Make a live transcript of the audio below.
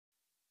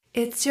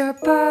It's your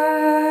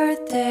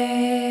birthday.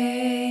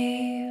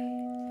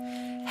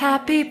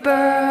 Happy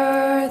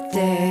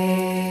birthday.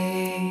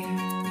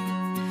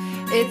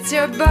 It's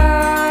your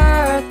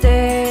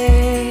birthday.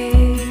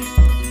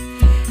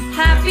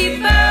 Happy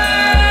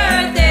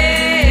birthday.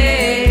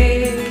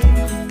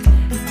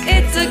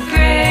 It's a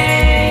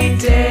great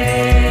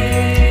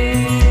day.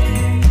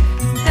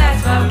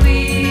 That's what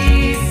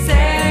we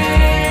say.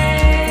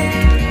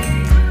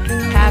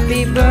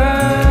 Happy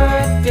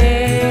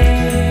birthday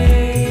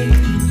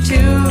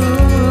to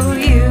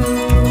you.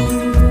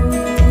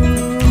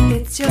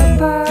 It's your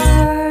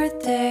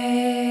birthday.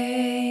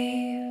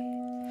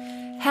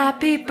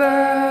 Happy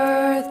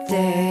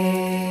birthday.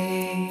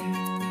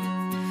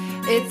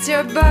 It's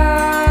your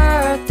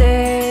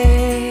birthday.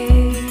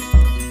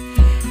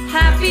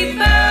 Happy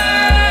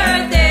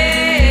birthday.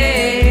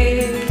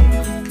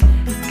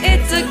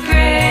 It's a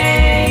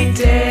great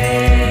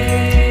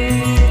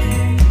day.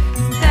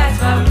 That's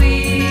what we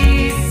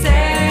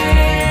say.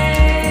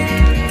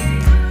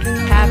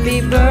 Happy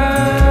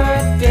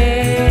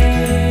birthday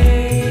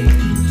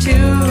to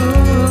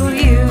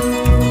you.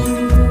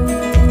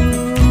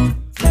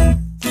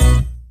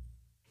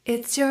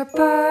 It's your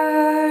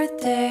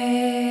birthday.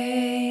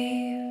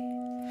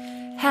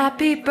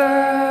 Happy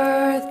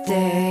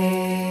birthday.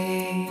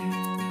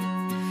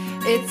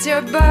 It's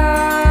your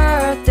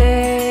birthday.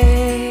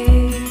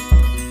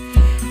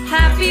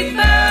 Happy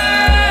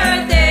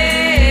birthday.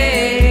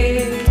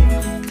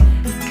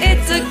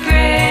 It's a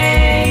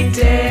great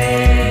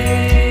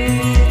day.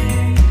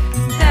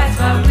 That's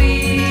what we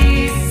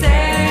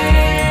say.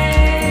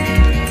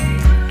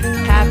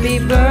 Happy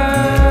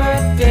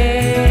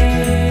birthday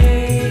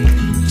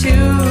to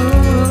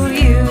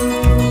you.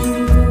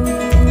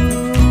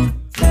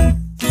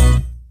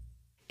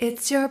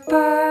 It's your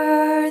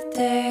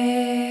birthday.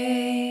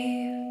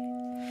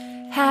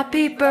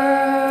 Happy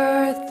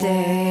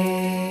birthday.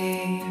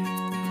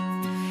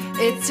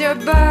 It's your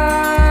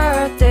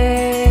birthday.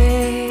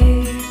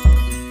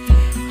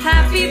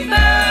 Happy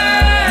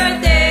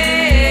birthday.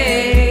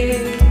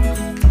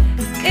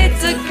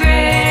 It's a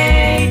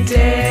great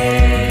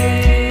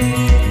day.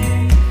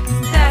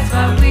 That's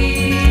what we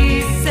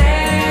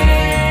say.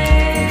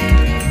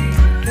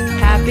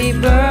 Happy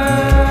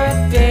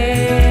birthday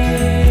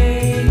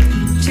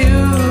to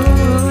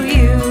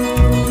you.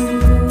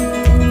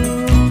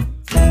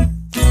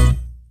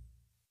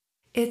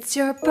 It's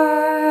your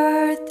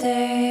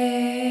birthday.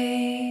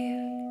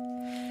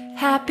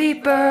 Happy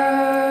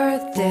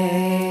birthday.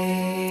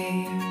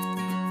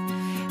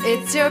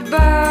 It's your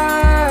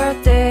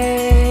birthday.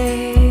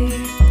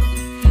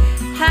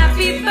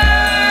 Happy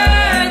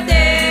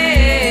birthday.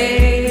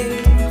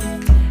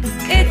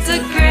 It's a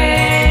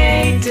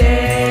great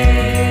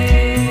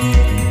day.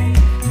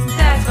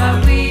 That's what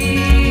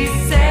we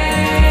say.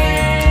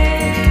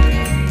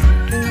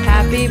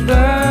 Happy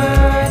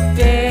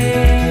birthday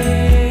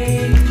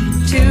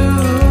to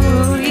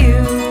you.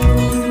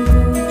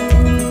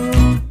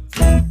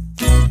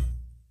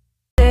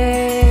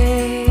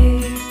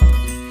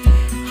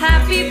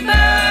 Happy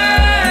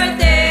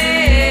birthday.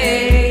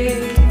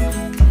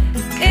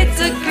 It's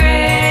a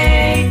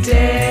great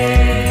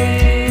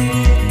day.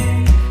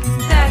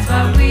 That's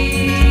what we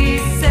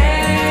say.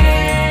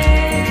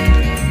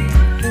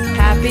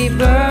 Happy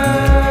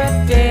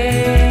birthday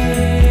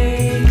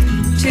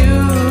to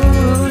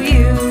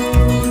you.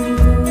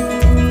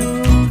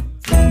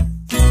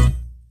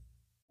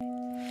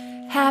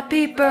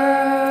 Happy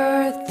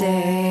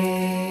birthday.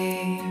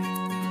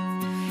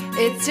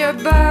 It's your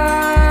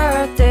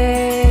birthday.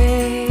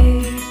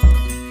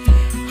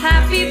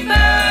 Happy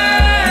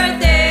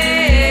birthday.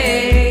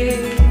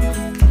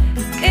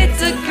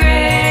 It's a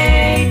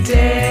great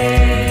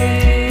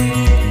day.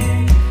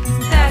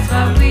 That's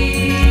what we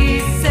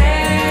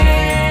say.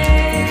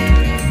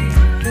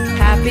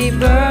 Happy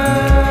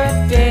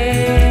birthday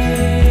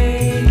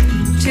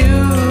to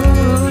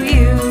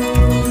you.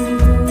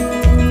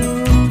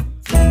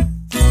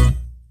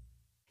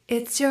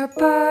 It's your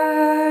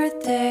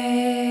birthday.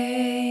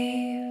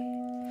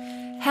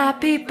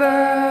 Happy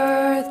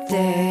birthday.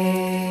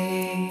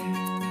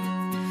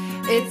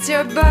 It's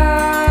your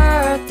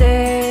birthday.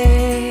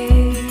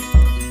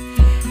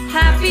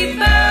 Happy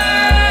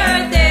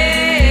birthday.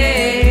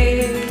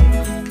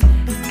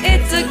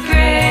 It's a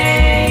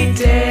great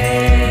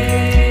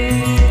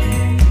day.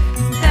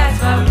 That's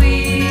what we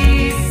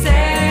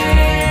say.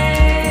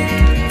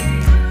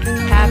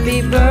 Happy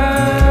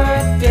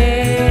birthday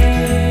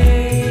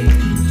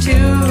to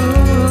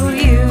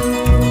you.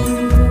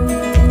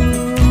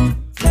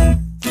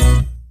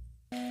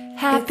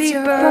 Happy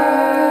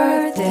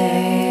birthday.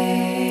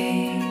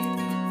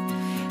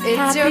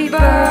 It's your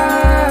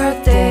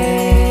birthday.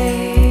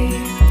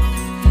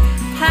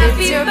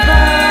 Happy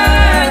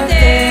birthday.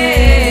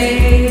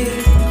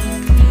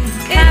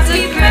 It's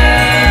a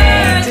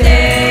great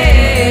day.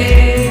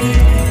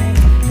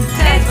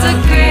 It's a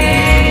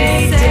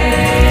great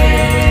day.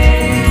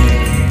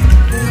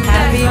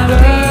 Happy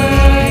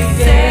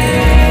birthday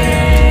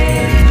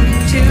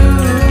to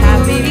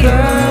happy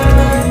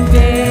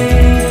birthday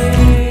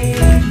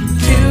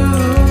to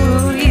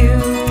you.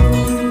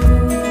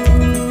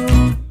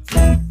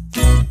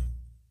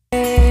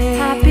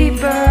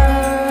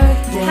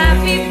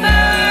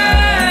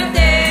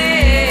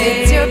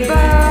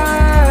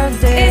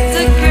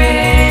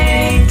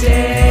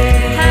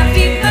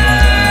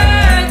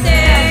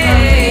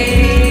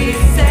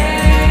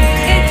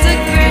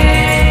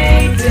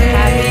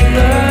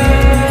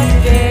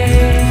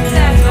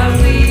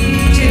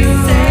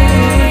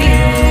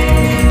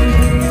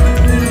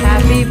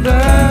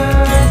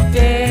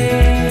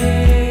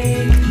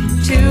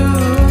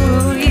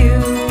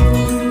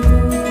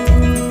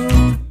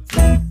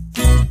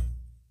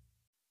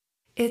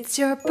 It's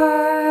your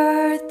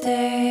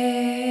birthday.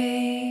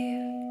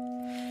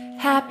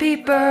 Happy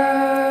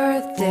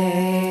birthday.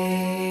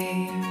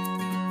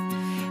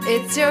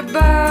 It's your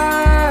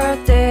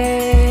birthday.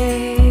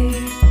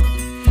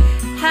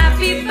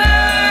 Happy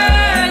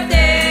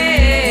birthday.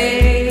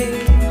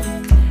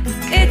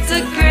 It's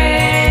a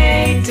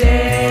great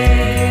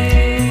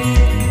day.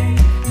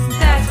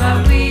 That's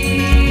what we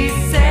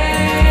say.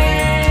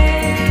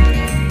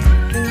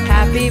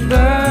 Happy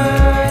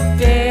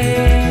birthday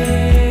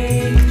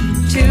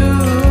to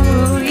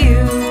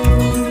you.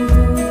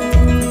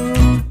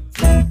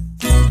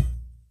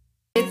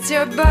 It's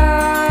your birthday.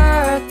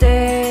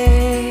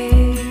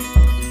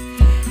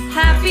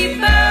 Happy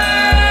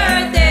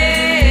birthday.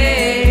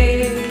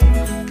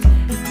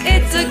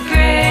 It's a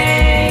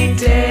great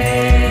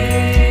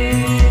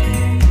day.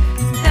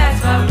 That's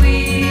what we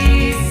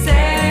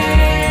say.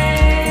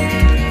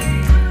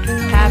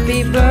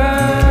 Happy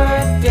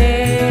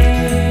birthday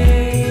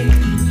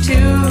to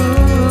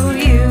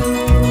you.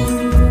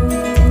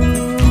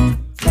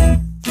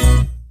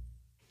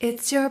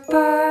 It's your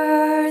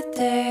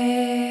birthday.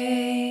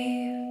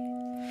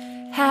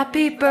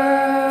 Happy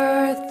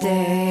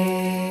birthday.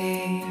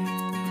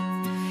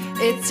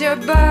 It's your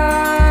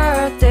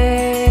birthday.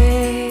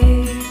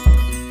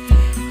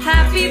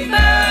 Happy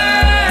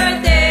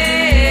birthday.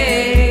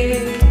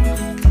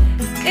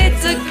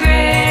 It's a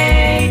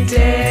great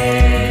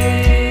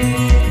day.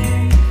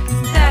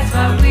 That's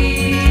what we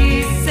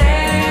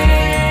say.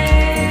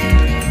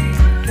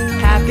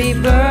 Happy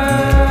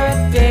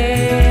birthday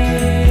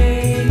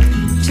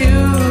to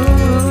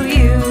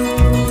you.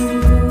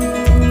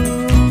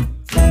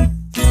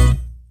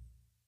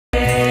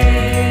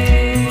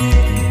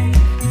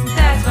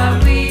 That's what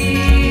we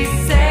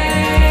say.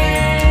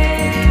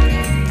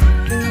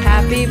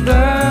 Happy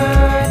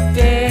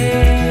birthday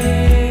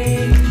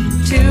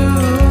to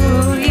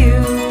you.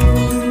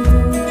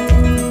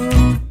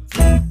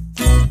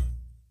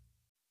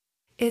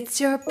 It's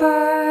your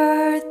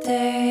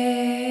birthday.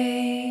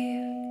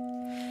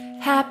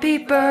 Happy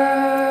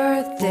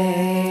birthday.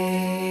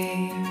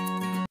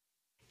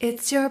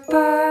 It's your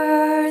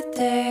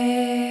birthday.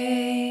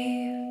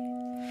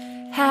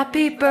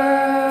 Happy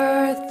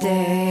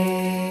birthday.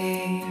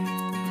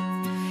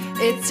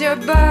 It's your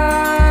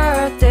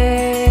birthday.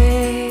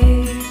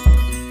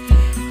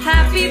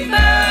 Happy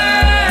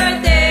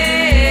birthday.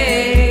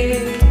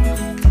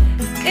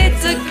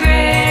 It's a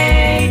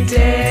great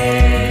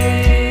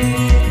day.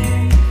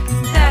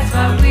 That's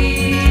what we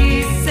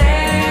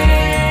say.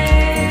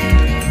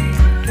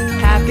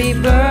 Happy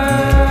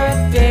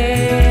birthday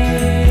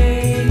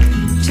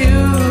to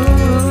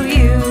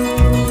you.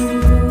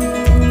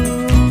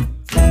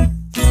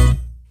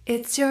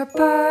 It's your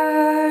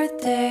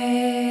birthday.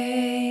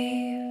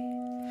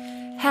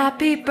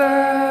 Happy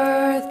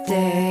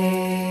birthday.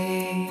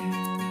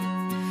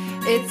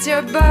 It's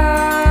your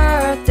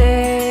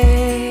birthday.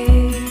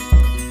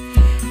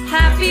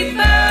 Happy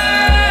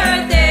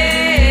birthday.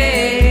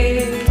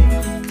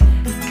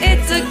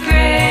 It's a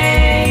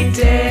great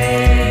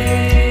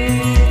day.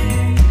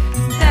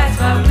 That's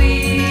what we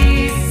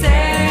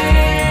say.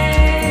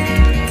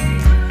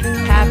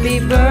 Happy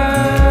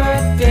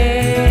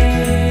birthday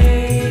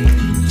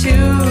to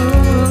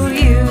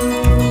you.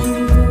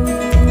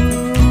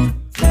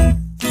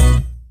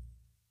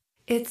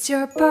 It's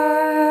your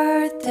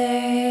birthday.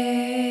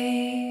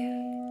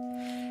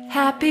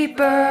 Happy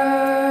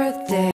birthday.